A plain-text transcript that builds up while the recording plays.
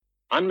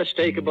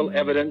Unmistakable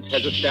evidence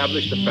has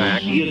established the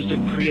fact. He is the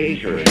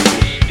creator and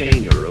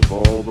sustainer of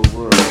all the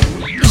worlds.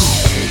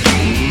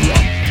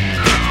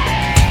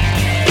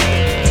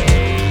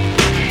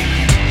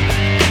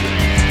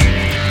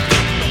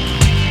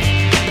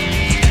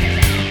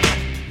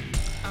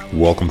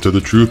 Welcome to the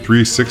Truth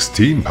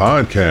 316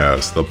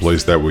 podcast, the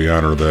place that we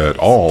honor that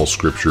all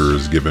scripture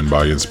is given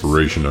by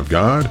inspiration of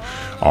God.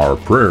 Our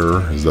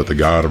prayer is that the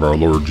God of our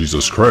Lord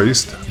Jesus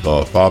Christ,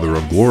 the Father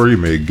of glory,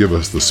 may give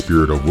us the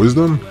spirit of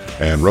wisdom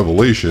and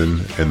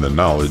revelation in the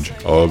knowledge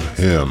of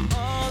Him.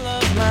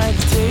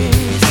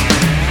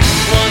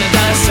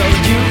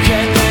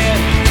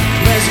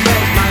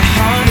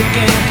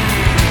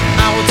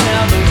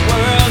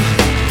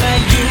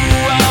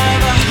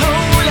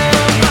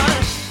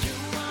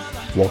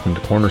 Welcome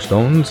to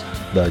Cornerstones,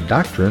 the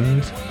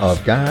Doctrines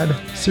of God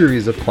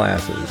series of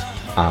classes.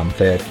 I'm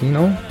Thad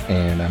Kino,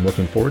 and I'm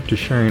looking forward to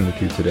sharing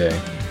with you today.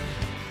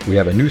 We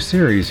have a new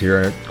series here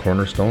at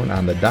Cornerstone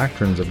on the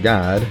Doctrines of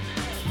God.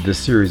 This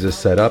series is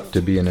set up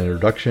to be an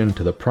introduction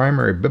to the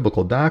primary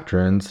biblical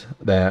doctrines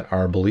that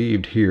are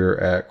believed here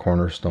at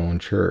Cornerstone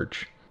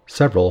Church.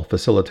 Several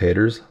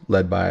facilitators,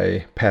 led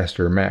by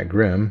Pastor Matt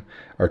Grimm,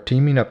 are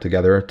teaming up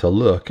together to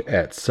look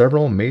at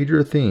several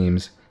major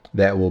themes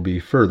that will be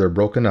further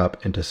broken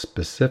up into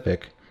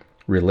specific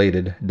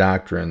related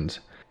doctrines.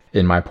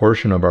 In my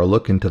portion of our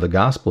Look into the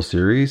Gospel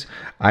series,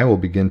 I will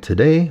begin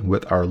today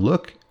with our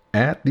look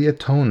at the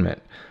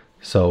atonement.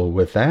 So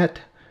with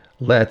that,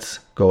 let's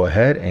go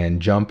ahead and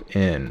jump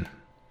in.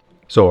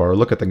 So our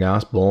look at the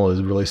gospel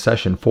is really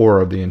session 4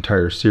 of the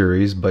entire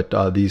series,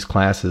 but these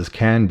classes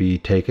can be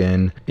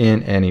taken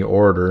in any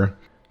order.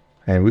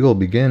 And we will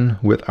begin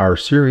with our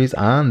series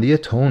on the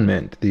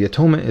atonement. The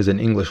atonement is an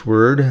English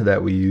word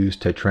that we use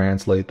to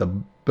translate the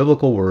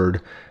biblical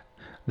word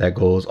that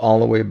goes all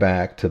the way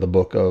back to the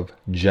book of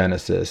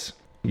Genesis.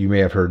 You may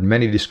have heard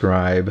many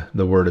describe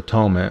the word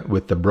atonement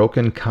with the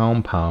broken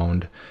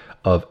compound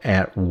of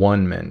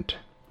at-one-ment.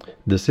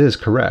 This is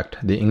correct.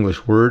 The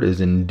English word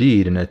is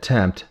indeed an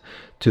attempt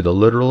to the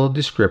literal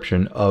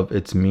description of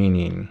its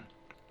meaning.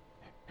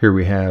 Here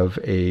we have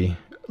a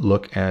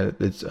look at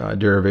its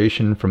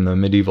derivation from the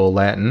medieval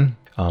Latin,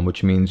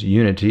 which means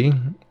unity,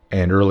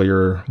 and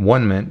earlier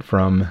one-ment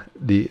from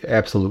the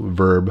absolute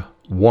verb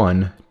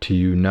one, to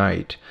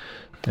unite.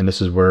 And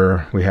this is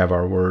where we have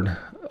our word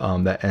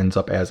that ends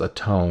up as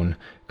atone.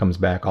 It comes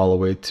back all the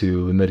way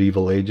to the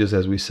medieval ages,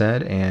 as we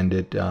said, and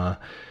it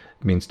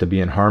means to be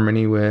in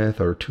harmony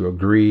with, or to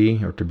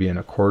agree, or to be in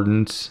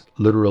accordance,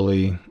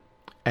 literally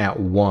at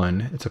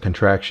one. It's a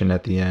contraction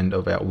at the end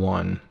of at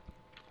one.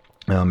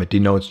 It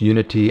denotes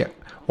unity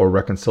or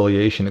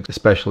reconciliation,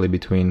 especially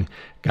between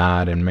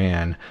God and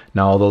man.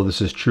 Now, although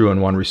this is true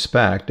in one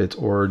respect, its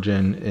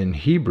origin in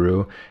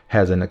Hebrew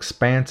has an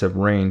expansive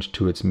range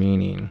to its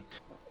meaning.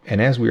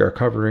 And as we are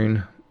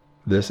covering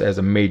this as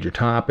a major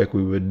topic,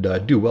 we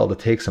would do well to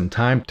take some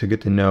time to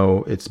get to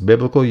know its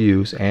biblical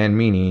use and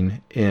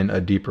meaning in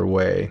a deeper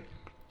way.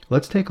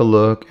 Let's take a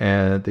look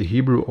at the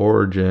Hebrew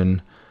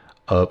origin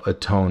of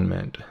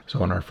atonement.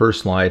 So on our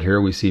first slide here,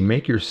 we see,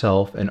 make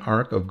yourself an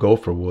ark of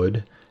gopher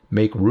wood,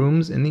 make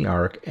rooms in the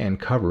ark, and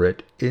cover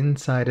it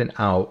inside and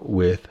out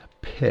with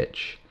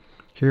pitch.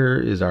 Here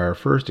is our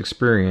first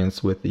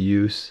experience with the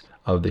use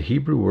of the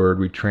Hebrew word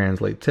we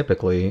translate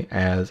typically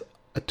as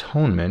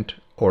atonement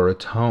or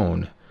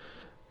atone.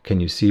 Can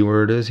you see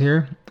where it is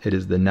here? It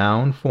is the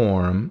noun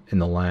form in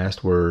the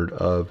last word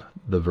of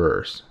the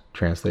verse,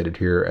 translated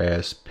here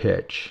as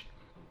pitch.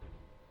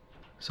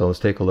 So let's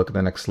take a look at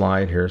the next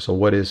slide here. So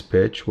what is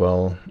pitch?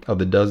 Well, of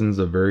the dozens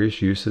of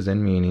various uses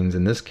and meanings,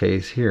 in this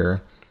case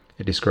here,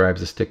 it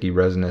describes a sticky,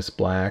 resinous,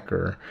 black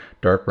or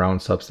dark brown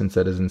substance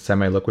that is in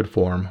semi-liquid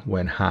form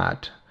when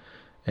hot,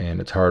 and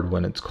it's hard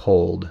when it's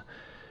cold.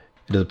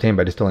 It is obtained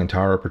by distilling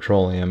tar or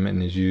petroleum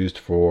and is used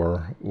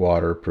for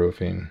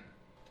waterproofing.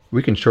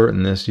 We can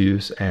shorten this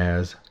use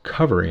as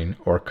covering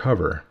or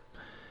cover.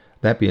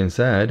 That being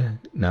said,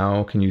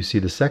 now can you see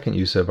the second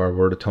use of our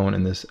word atone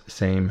in this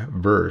same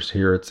verse?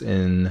 Here it's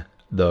in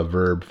the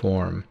verb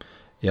form.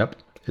 Yep,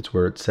 it's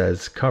where it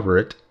says cover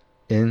it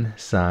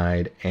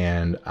inside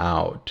and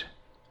out.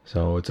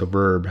 So it's a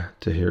verb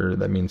to here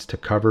that means to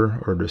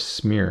cover or to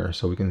smear.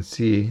 So we can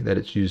see that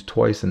it's used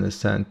twice in this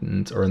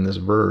sentence or in this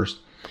verse,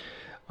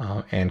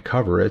 and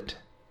cover it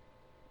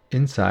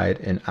inside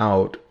and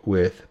out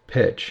with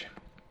pitch.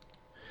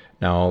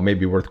 Now, it may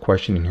be worth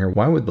questioning here,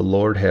 why would the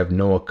Lord have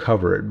Noah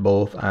cover it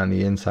both on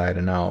the inside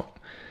and out?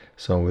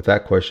 So with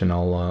that question,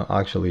 I'll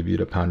actually leave you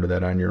to ponder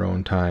that on your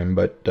own time.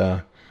 But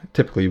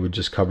typically you would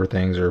just cover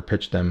things or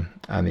pitch them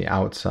on the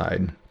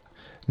outside.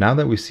 Now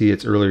that we see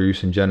its earlier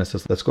use in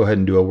Genesis, let's go ahead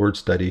and do a word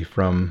study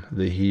from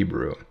the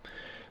Hebrew.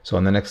 So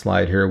on the next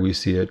slide here, we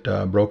see it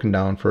broken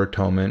down for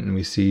atonement, and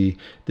we see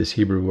this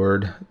Hebrew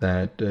word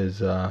that is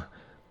got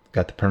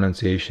the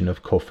pronunciation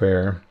of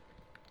kopher.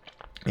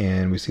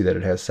 And we see that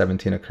it has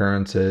 17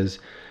 occurrences.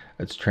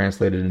 It's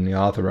translated in the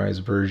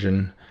Authorized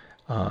Version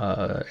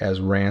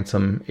as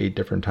ransom 8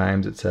 different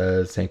times. It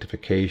says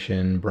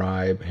sanctification,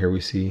 bribe. Here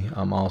we see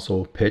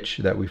also pitch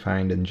that we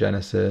find in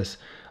Genesis,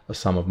 a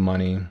sum of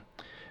money,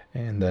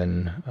 and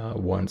then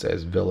once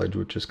as village,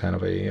 which is kind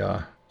of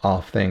a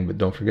off thing. But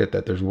don't forget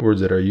that there's words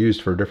that are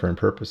used for different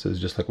purposes,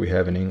 just like we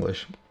have in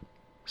English.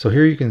 So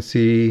here you can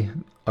see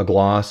a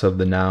gloss of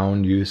the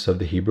noun use of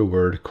the Hebrew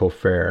word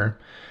kopher.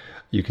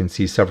 You can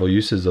see several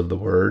uses of the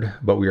word,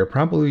 but we are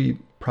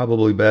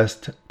probably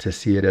best to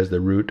see it as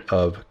the root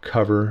of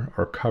cover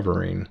or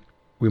covering.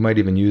 We might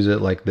even use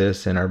it like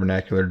this in our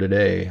vernacular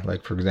today.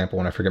 Like, for example,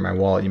 when I forget my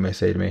wallet, you may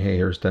say to me, hey,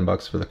 here's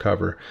 $10 for the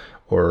cover.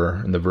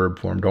 Or in the verb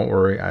form, don't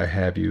worry, I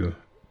have you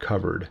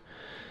covered.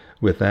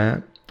 With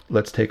that,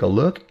 let's take a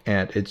look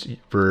at its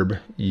verb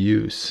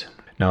use.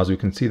 Now, as we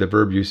can see the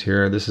verb use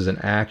here, this is an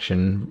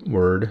action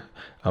word.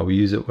 We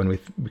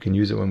can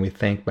use it when we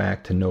think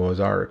back to Noah's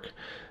Ark.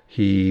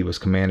 He was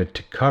commanded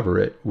to cover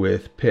it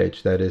with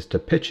pitch, that is, to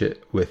pitch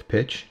it with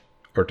pitch,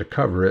 or to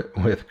cover it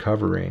with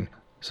covering.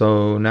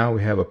 So now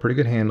we have a pretty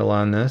good handle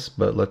on this,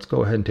 but let's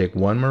go ahead and take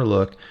one more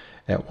look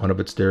at one of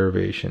its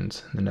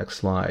derivations. The next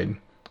slide.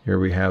 Here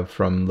we have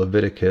from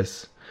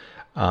Leviticus.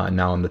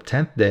 Now on the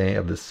 10th day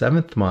of the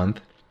 7th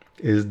month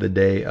is the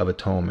Day of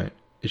Atonement.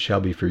 It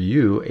shall be for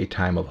you a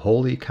time of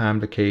holy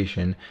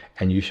convocation,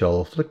 and you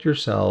shall afflict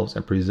yourselves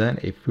and present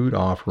a food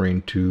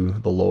offering to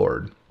the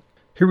Lord.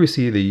 Here we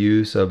see the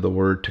use of the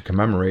word to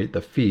commemorate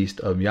the feast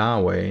of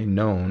Yahweh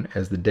known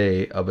as the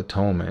Day of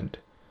Atonement.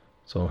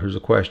 So here's a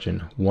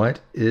question.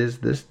 What is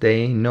this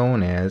day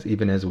known as,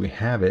 even as we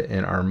have it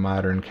in our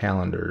modern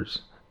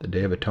calendars? The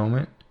Day of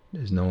Atonement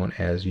is known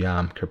as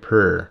Yom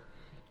Kippur.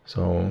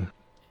 So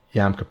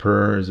Yom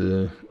Kippur is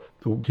the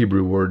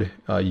Hebrew word.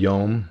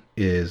 Yom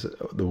is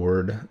the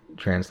word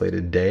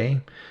translated day.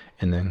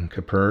 And then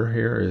Kippur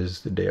here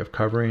is the Day of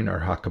Covering, or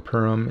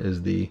HaKippurim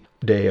is the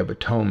Day of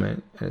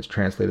Atonement. And it's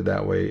translated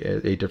that way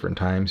at 8 different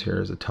times here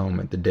as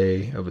atonement, the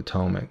Day of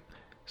Atonement.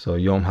 So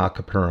Yom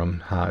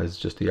HaKippurim, Ha is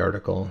just the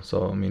article,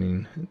 so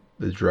meaning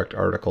the direct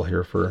article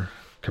here for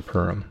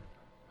Kippurim.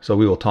 So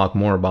we will talk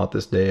more about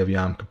this day of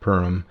Yom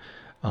Kippurim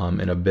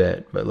in a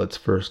bit, but let's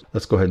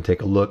go ahead and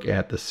take a look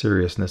at the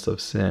seriousness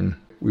of sin.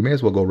 We may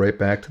as well go right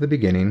back to the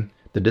beginning.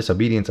 The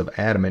disobedience of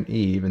Adam and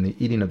Eve and the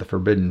eating of the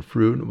forbidden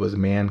fruit was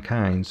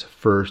mankind's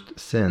first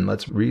sin.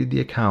 Let's read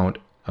the account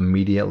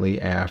immediately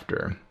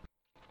after.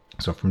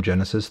 So from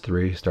Genesis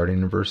 3, starting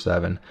in verse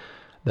 7,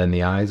 then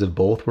the eyes of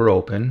both were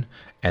open,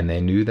 and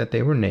they knew that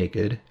they were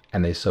naked,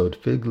 and they sewed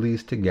fig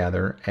leaves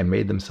together and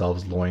made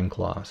themselves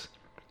loincloths.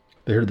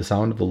 They heard the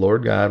sound of the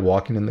Lord God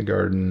walking in the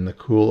garden in the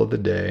cool of the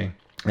day,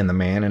 and the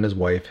man and his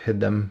wife hid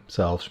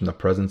themselves from the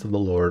presence of the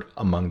Lord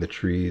among the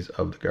trees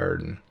of the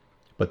garden.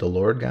 But the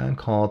Lord God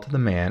called to the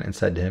man and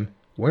said to him,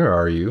 Where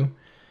are you?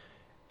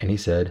 And he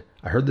said,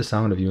 I heard the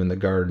sound of you in the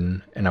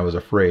garden, and I was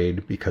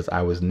afraid, because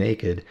I was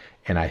naked,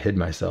 and I hid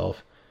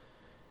myself.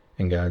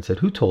 And God said,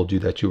 Who told you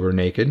that you were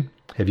naked?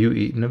 Have you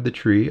eaten of the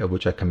tree of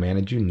which I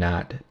commanded you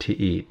not to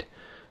eat?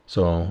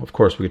 So, of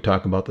course, we could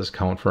talk about this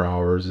count for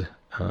hours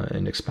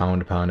and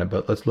expound upon it,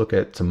 but let's look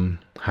at some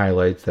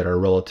highlights that are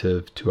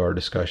relative to our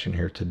discussion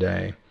here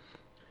today.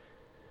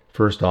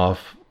 First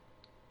off,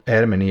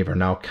 Adam and Eve are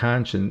now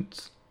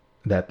conscious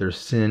that their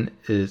sin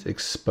is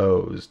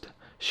exposed.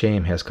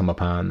 Shame has come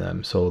upon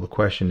them. So the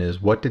question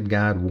is, what did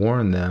God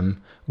warn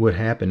them would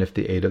happen if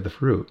they ate of the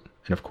fruit?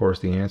 And of course,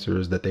 the answer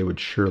is that they would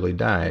surely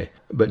die.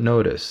 But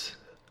notice,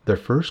 their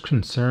first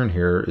concern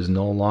here is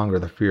no longer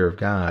the fear of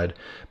God,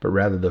 but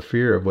rather the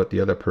fear of what the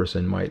other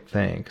person might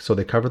think. So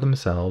they cover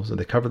themselves, and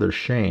they cover their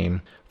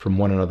shame from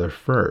one another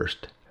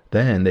first.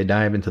 Then they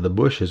dive into the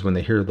bushes when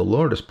they hear the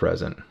Lord is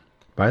present.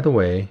 By the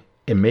way,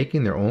 in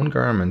making their own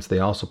garments, they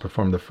also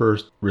perform the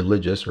first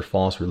religious or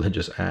false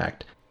religious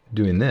act.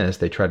 Doing this,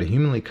 they try to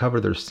humanly cover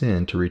their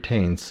sin to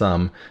retain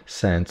some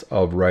sense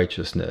of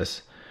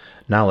righteousness.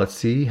 Now let's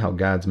see how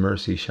God's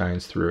mercy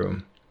shines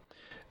through.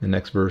 The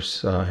next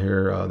verse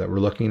here that we're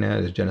looking at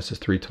is Genesis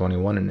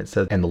 3:21, and it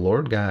says, And the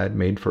Lord God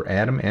made for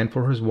Adam and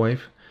for his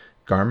wife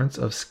garments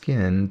of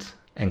skins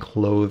and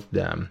clothed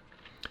them.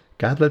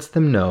 God lets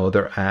them know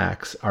their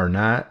acts are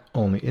not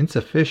only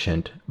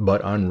insufficient,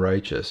 but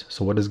unrighteous.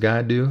 So what does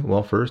God do?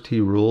 Well, first he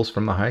rules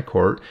from the high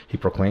court. He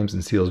proclaims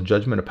and seals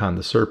judgment upon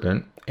the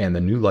serpent and the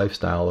new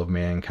lifestyle of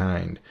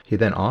mankind. He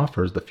then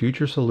offers the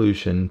future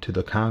solution to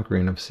the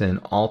conquering of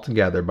sin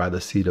altogether by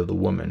the seed of the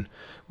woman,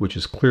 which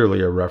is clearly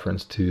a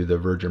reference to the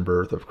virgin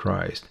birth of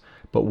Christ.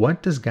 But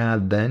what does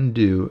God then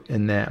do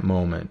in that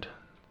moment?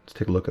 Let's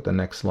take a look at the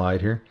next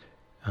slide here.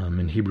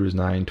 In Hebrews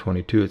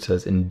 9:22 it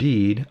says,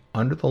 Indeed,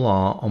 under the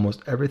law,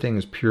 almost everything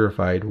is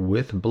purified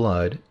with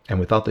blood, and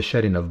without the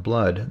shedding of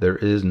blood, there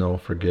is no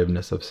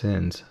forgiveness of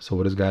sins. So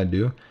what does God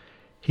do?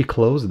 He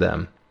clothes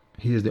them.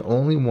 He is the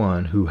only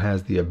one who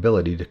has the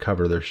ability to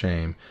cover their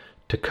shame,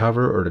 to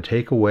cover or to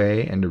take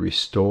away and to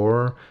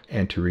restore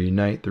and to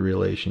reunite the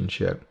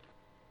relationship.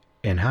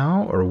 And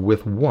how or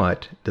with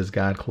what does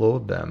God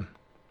clothe them?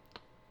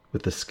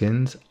 With the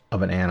skins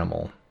of an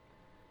animal.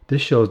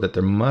 This shows that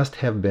there must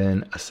have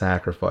been a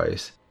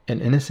sacrifice.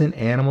 An innocent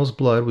animal's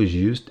blood was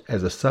used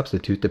as a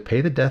substitute to pay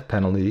the death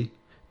penalty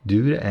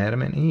due to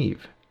Adam and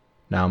Eve.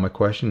 Now my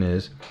question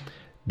is,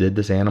 did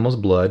this animal's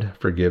blood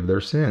forgive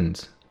their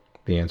sins?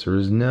 The answer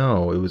is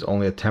no. It was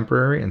only a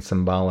temporary and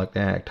symbolic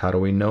act. How do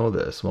we know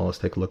this? Well, let's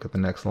take a look at the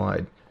next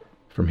slide.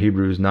 From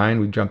Hebrews 9,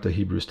 we jump to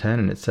Hebrews 10,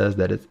 and it says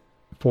that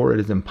for it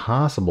is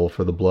impossible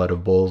for the blood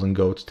of bulls and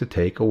goats to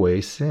take away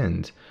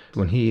sins.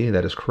 When he,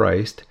 that is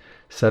Christ,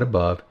 said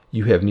above,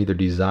 you have neither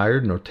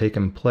desired nor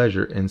taken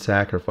pleasure in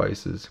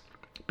sacrifices.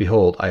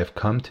 Behold, I have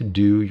come to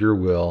do your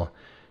will.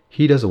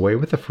 He does away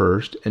with the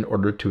first in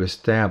order to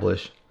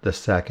establish the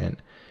second.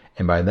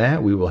 And by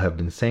that we will have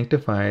been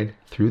sanctified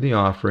through the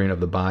offering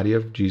of the body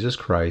of Jesus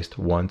Christ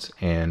once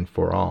and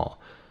for all.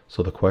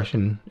 So the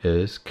question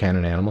is, can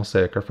an animal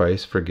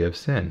sacrifice forgive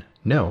sin?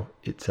 No,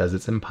 it says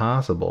it's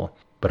impossible.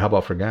 But how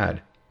about for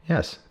God?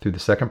 Yes, through the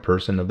second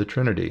person of the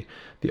Trinity,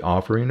 the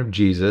offering of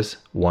Jesus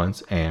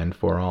once and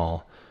for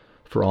all.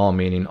 For all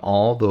meaning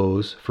all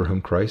those for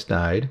whom Christ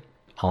died,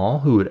 all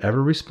who would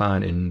ever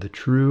respond in the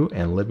true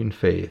and living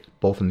faith,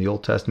 both in the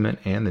Old Testament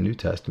and the New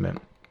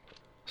Testament.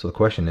 So the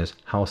question is,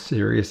 how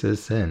serious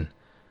is sin?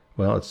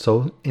 Well, it's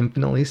so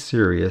infinitely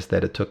serious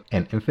that it took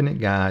an infinite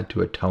God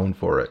to atone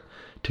for it,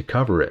 to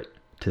cover it,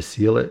 to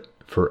seal it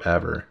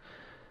forever.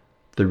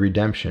 The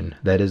redemption,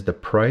 that is the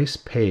price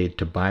paid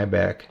to buy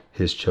back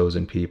his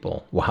chosen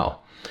people. Wow.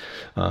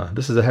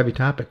 This is a heavy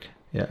topic.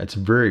 Yeah, it's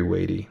very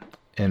weighty.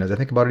 And as I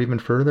think about it even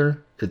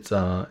further,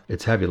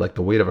 it's heavy, like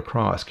the weight of a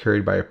cross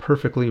carried by a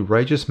perfectly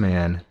righteous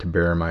man to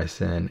bear my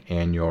sin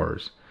and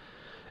yours.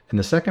 In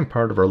the second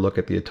part of our look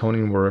at the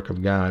atoning work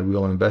of God, we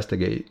will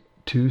investigate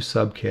two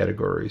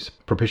subcategories,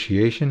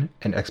 propitiation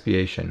and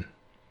expiation.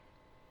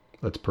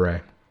 Let's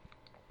pray.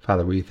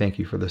 Father, we thank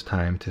you for this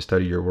time to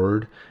study your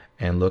word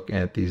and look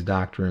at these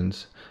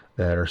doctrines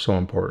that are so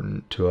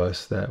important to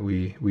us that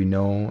we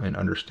know and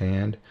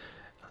understand.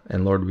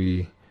 And Lord,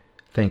 we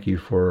thank you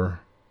for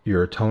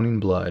your atoning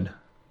blood,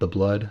 the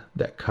blood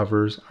that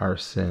covers our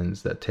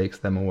sins, that takes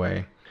them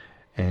away.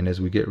 And as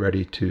we get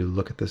ready to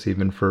look at this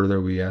even further,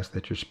 we ask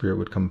that your Spirit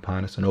would come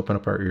upon us and open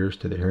up our ears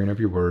to the hearing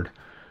of your word.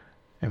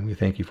 And we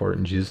thank you for it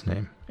in Jesus'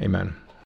 name. Amen.